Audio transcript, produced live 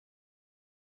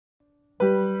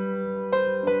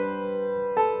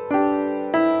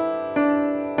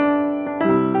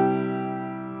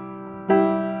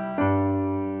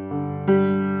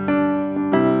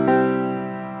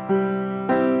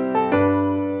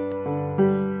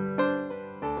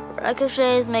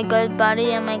Ricochet is my good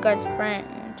buddy and my good friend.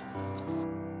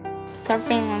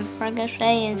 Surfing with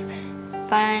Ricochet is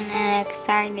fun and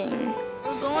exciting.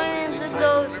 We're going to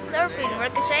go surfing,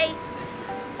 Ricochet.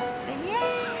 Say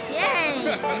yay! Yay!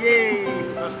 Yay!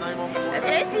 I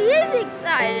think she is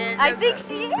excited. I think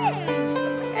she is.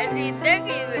 And she's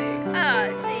looking at me. Oh,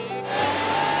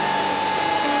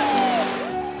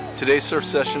 see. Today's surf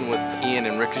session with Ian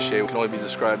and Ricochet can only be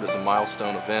described as a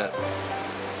milestone event.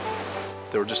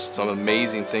 There were just some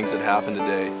amazing things that happened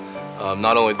today.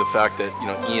 Not only the fact that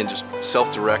Ian just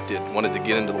self-directed, wanted to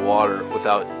get into the water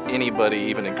without anybody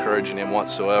even encouraging him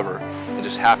whatsoever, and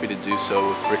just happy to do so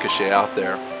with Ricochet out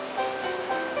there.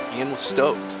 Ian was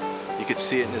stoked. You could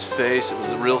see it in his face. It was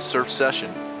a real surf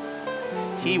session.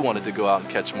 He wanted to go out and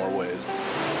catch more waves.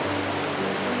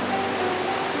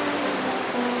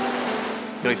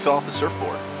 He fell off the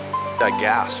surfboard. I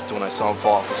gasped when I saw him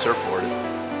fall off the surfboard.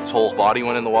 His whole body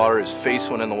went in the water, his face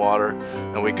went in the water,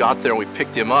 and we got there and we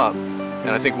picked him up,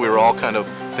 and I think we were all kind of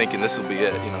thinking this will be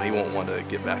it, he won't want to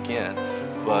get back in.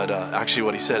 But actually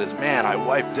what he said is, man, I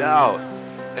wiped out.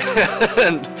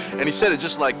 and he said it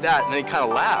just like that, and then he kind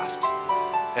of laughed.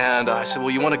 And I said,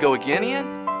 well, you want to go again,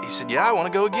 Ian? He said, yeah, I want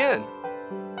to go again.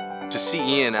 To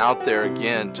see Ian out there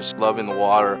again, just loving the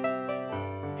water,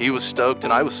 he was stoked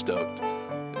and I was stoked.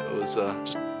 It was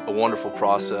just a wonderful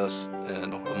process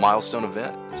and a milestone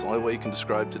event. It's the only way you can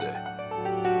describe today.